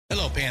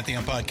Hello,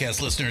 Pantheon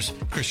Podcast listeners.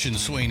 Christian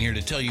Swain here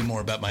to tell you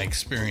more about my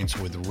experience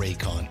with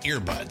Raycon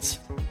earbuds.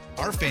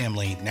 Our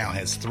family now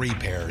has 3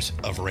 pairs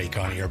of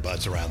Raycon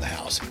earbuds around the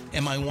house,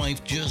 and my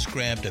wife just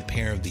grabbed a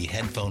pair of the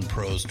Headphone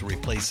Pros to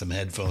replace some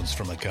headphones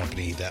from a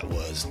company that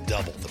was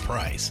double the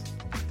price.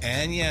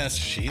 And yes,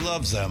 she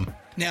loves them.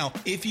 Now,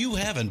 if you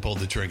haven't pulled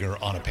the trigger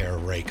on a pair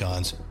of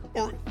Raycons,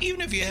 or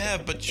even if you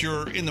have but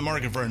you're in the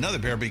market for another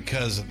pair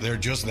because they're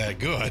just that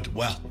good,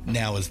 well,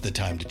 now is the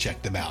time to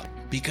check them out,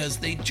 because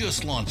they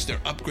just launched their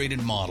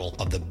upgraded model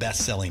of the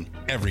best-selling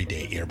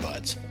everyday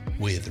earbuds.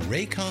 With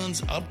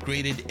Raycon's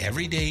upgraded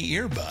everyday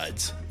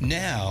earbuds,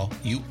 now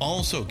you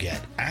also get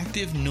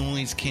active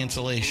noise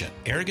cancellation,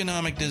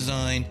 ergonomic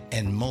design,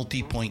 and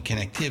multi-point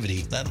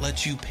connectivity that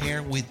lets you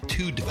pair with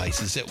 2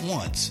 devices at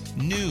once.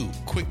 New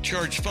quick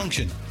charge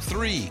function,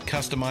 3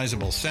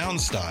 customizable sound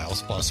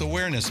styles, plus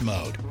awareness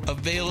mode.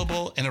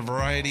 Available in a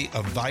variety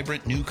of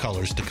vibrant new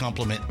colors to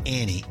complement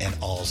any and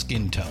all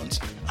skin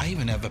tones. I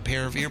even have a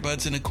pair of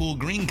earbuds in a cool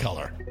green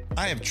color.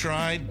 I have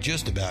tried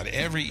just about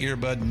every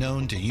earbud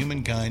known to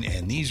humankind,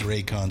 and these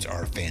Raycons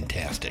are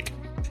fantastic.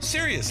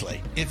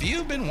 Seriously, if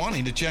you've been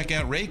wanting to check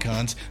out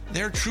Raycons,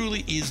 there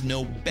truly is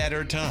no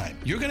better time.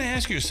 You're going to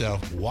ask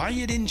yourself why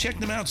you didn't check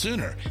them out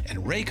sooner, and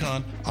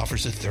Raycon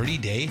offers a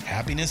 30-day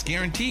happiness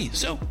guarantee.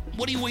 So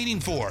what are you waiting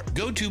for?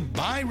 Go to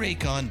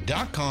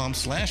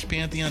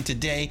buyraycon.com/Pantheon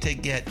today to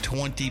get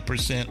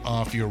 20%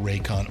 off your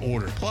Raycon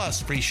order,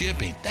 plus free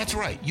shipping. That's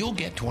right, you'll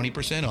get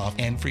 20% off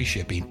and free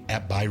shipping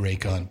at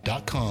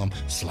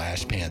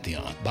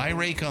buyraycon.com/Pantheon.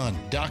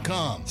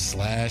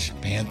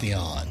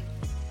 buyraycon.com/Pantheon.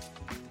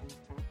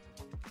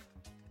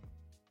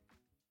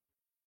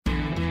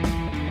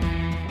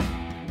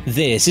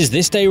 This is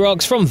This Day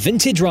Rocks from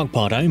Vintage Rock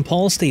Pod. I'm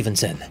Paul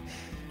Stevenson.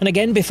 And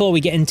again, before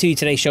we get into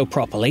today's show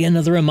properly,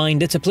 another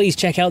reminder to please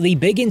check out the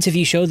big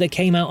interview show that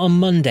came out on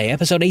Monday,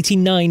 episode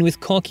 89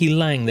 with Corky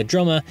Lang, the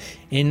drummer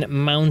in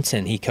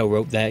Mountain. He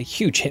co-wrote their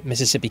huge hit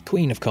Mississippi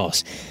Queen, of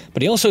course.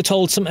 But he also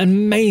told some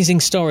amazing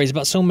stories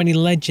about so many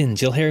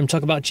legends. You'll hear him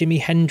talk about Jimi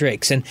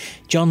Hendrix and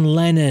John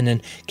Lennon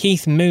and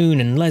Keith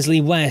Moon and Leslie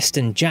West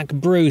and Jack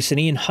Bruce and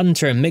Ian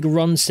Hunter and Mick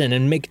Ronson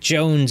and Mick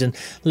Jones and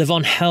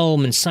Levon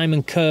Helm and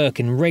Simon Kirke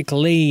and Rick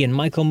Lee and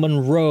Michael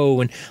Monroe.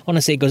 And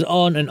honestly, it goes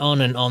on and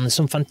on and on. There's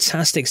some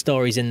fantastic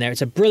stories in there.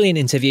 It's a brilliant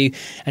interview,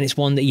 and it's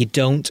one that you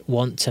don't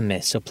want to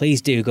miss. So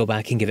please do go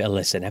back and give it a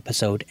listen.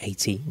 Episode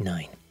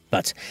 89.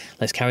 But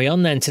let's carry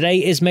on then.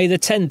 Today is May the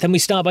 10th, and we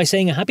start by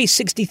saying a happy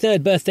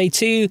 63rd birthday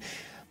to,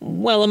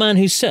 well, a man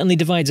who certainly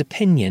divides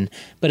opinion,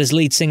 but as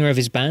lead singer of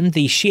his band,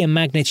 the sheer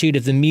magnitude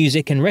of the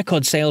music and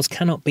record sales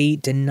cannot be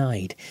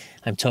denied.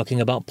 I'm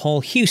talking about Paul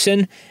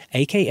Hewson,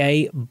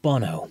 a.k.a.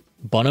 Bono.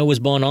 Bono was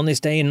born on this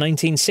day in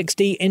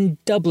 1960 in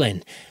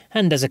Dublin,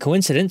 and as a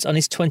coincidence, on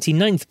his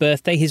 29th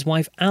birthday, his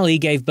wife Ali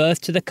gave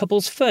birth to the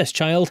couple's first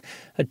child,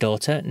 a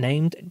daughter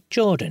named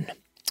Jordan.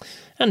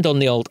 And on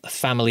the old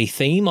family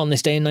theme, on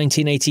this day in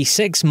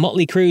 1986,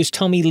 Motley Crue's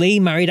Tommy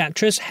Lee married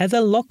actress Heather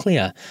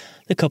Locklear.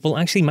 The couple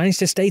actually managed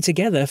to stay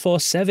together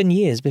for 7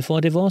 years before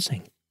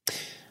divorcing.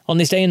 On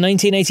this day in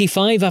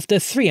 1985, after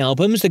 3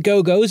 albums, the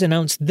Go-Go's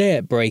announced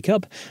their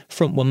breakup.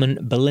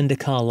 Frontwoman Belinda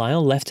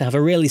Carlisle left to have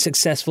a really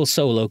successful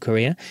solo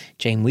career.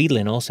 Jane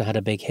Wiedlin also had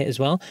a big hit as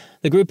well.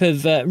 The group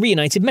have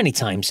reunited many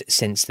times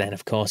since then,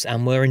 of course,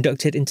 and were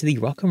inducted into the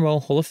Rock and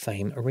Roll Hall of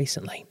Fame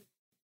recently.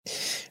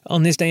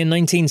 On this day in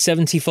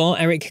 1974,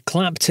 Eric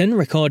Clapton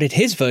recorded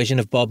his version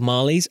of Bob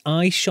Marley's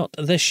I Shot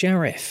the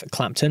Sheriff.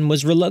 Clapton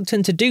was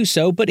reluctant to do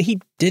so, but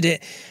he did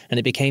it, and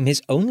it became his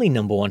only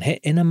 #1 hit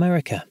in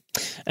America.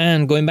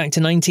 And going back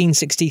to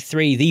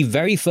 1963, the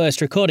very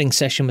first recording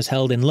session was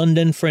held in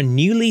London for a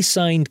newly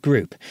signed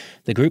group.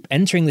 The group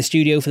entering the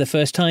studio for the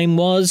first time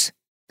was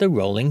the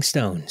Rolling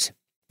Stones.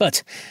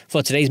 But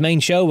for today's main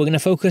show, we're going to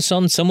focus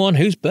on someone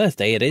whose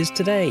birthday it is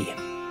today.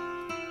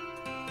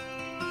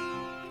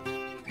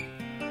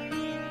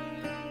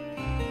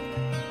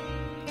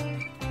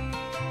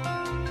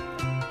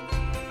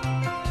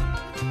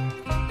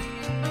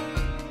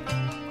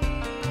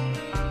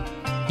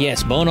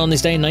 Yes, born on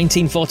this day in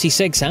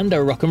 1946 and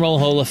a Rock and Roll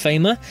Hall of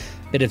Famer.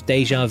 Bit of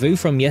deja vu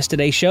from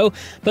yesterday's show,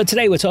 but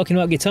today we're talking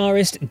about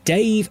guitarist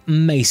Dave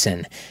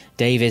Mason.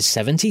 Dave is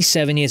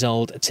 77 years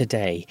old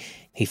today.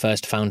 He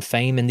first found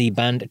fame in the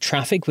band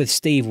Traffic with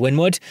Steve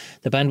Winwood,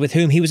 the band with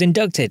whom he was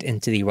inducted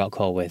into the Rock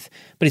Hall with.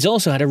 But he's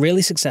also had a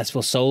really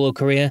successful solo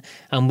career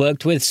and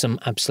worked with some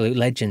absolute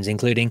legends,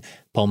 including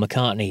Paul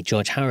McCartney,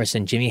 George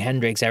Harrison, Jimi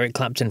Hendrix, Eric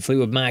Clapton,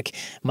 Fleetwood Mac,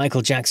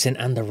 Michael Jackson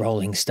and the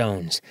Rolling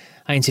Stones.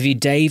 I interviewed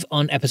Dave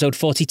on episode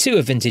 42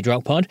 of Vintage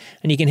Rock Pod,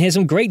 and you can hear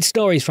some great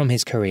stories from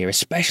his career,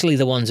 especially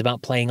the ones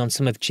about playing on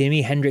some of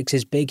Jimi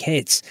Hendrix's big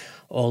hits,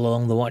 All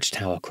Along the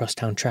Watchtower,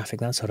 Crosstown Traffic,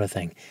 that sort of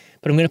thing.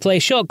 But I'm going to play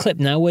a short clip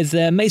now with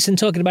Mason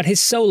talking about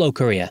his solo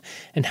career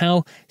and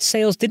how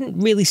sales didn't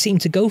really seem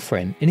to go for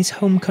him in his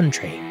home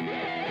country.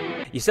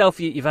 Yourself,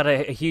 you've had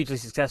a hugely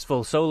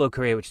successful solo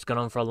career, which has gone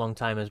on for a long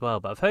time as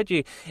well. But I've heard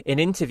you in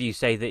interviews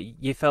say that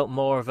you felt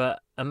more of a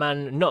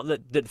man, not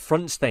that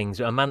fronts things,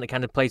 but a man that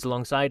kind of plays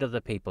alongside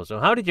other people. So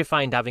how did you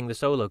find having the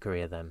solo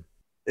career then?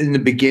 In the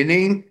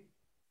beginning,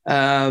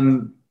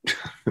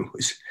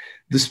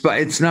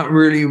 It's not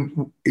really,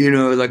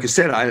 like I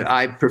said,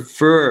 I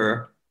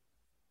prefer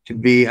to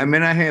be. I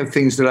mean, I have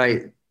things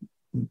but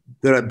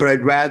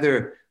I'd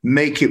rather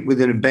make it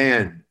within a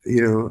band. I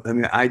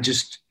mean,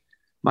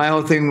 my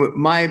whole thing,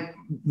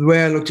 the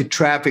way I looked at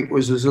Traffic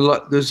was there's a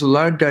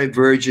lot of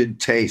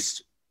divergent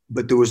taste,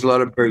 but there was a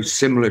lot of very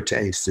similar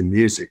tastes in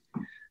music.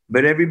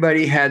 But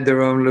everybody had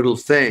their own little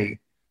thing,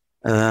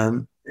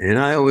 and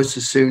I always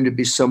assumed to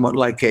be somewhat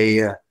like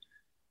a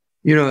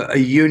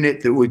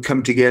unit that would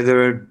come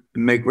together and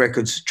make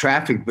records.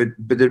 Traffic, but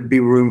there'd be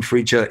room for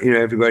each other,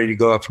 everybody to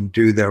go off and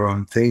do their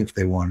own thing if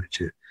they wanted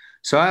to.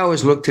 So I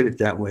always looked at it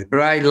that way.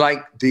 But I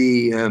like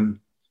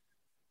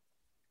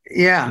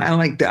I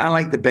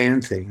like the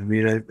band thing. I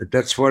mean,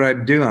 that's what I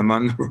do. I'm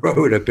on the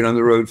road. I've been on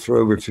the road for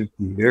over 50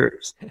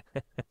 years.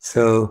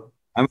 So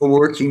I'm a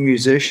working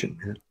musician.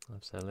 Yeah.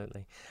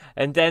 Absolutely.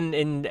 And then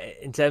in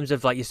terms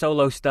of like your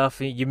solo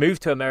stuff, you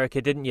moved to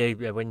America, didn't you,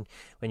 when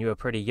you were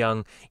pretty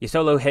young? Your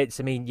solo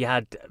hits, I mean, you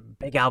had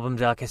big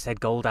albums, like I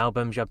said, gold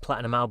albums, you had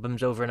platinum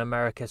albums over in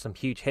America, some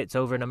huge hits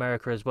over in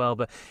America as well,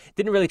 but it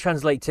didn't really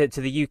translate to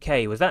the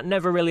UK. Was that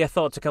never really a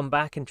thought to come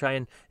back and try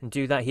and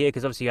do that here?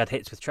 Because obviously you had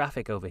hits with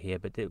Traffic over here,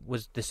 but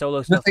was the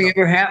solo stuff... Nothing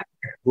ever happened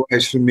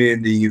for me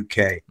in the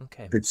UK.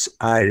 Okay.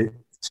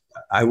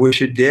 I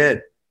wish it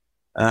did.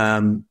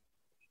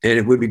 And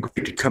it would be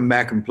great to come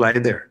back and play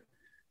there.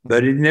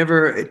 But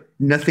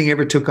nothing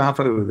ever took off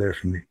over there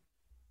for me.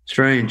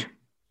 Strange.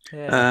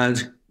 Yeah.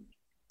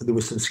 There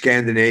was some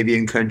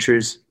Scandinavian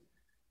countries,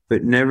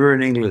 but never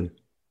in England.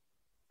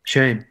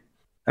 Shame.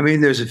 I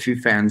mean, there's a few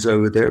fans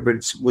over there, but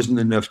it wasn't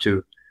enough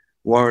to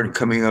warrant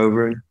coming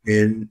over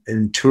in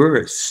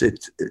tourists.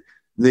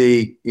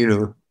 The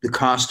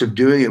cost of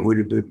doing it would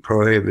have been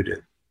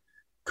prohibitive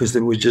because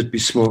there would just be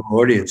small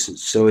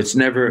audiences. So it's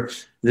never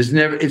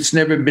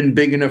been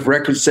big enough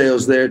record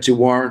sales there to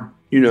warrant,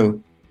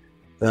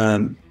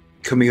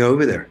 coming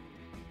over there.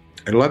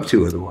 I'd love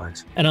to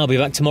otherwise. And I'll be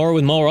back tomorrow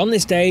with more On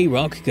This Day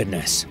Rock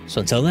Goodness.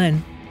 So until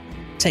then,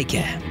 take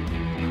care.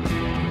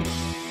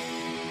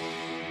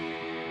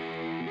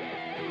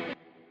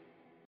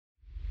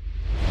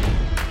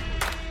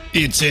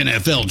 It's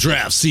NFL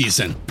draft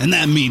season, and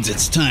that means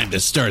it's time to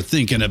start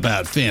thinking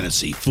about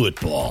fantasy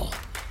football.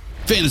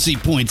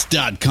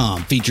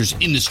 FantasyPoints.com features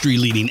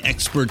industry-leading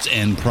experts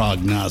and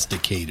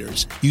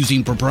prognosticators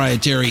using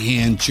proprietary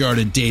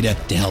hand-charted data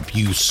to help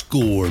you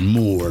score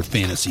more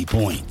fantasy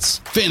points.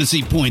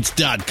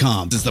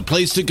 FantasyPoints.com is the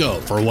place to go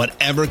for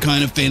whatever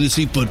kind of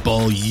fantasy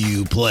football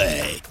you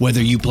play.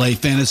 Whether you play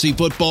fantasy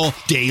football,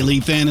 daily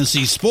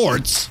fantasy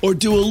sports, or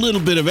do a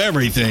little bit of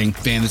everything,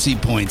 Fantasy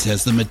Points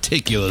has the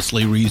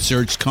meticulously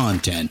researched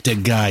content to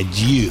guide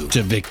you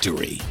to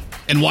victory.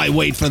 And why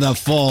wait for the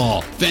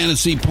fall?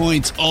 Fantasy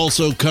Points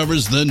also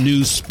covers the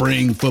new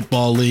spring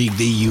football league,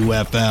 the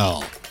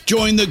UFL.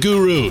 Join the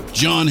guru,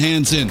 John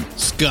Hansen,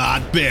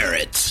 Scott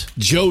Barrett,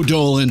 Joe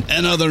Dolan,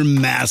 and other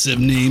massive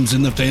names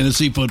in the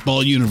fantasy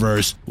football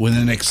universe with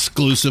an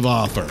exclusive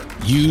offer.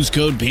 Use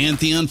code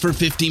Pantheon for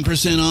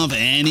 15% off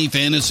any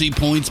Fantasy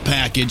Points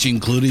package,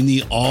 including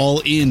the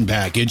all-in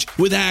package,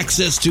 with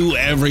access to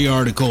every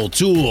article,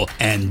 tool,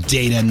 and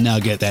data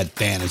nugget that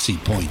Fantasy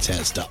Points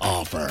has to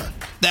offer.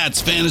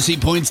 That's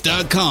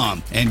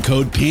FantasyPoints.com and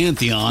code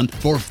Pantheon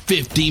for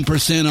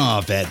 15%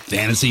 off at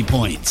Fantasy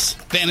Points.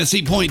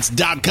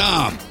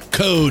 FantasyPoints.com,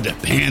 code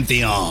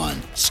Pantheon.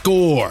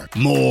 Score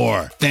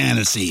more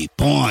fantasy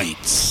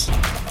points.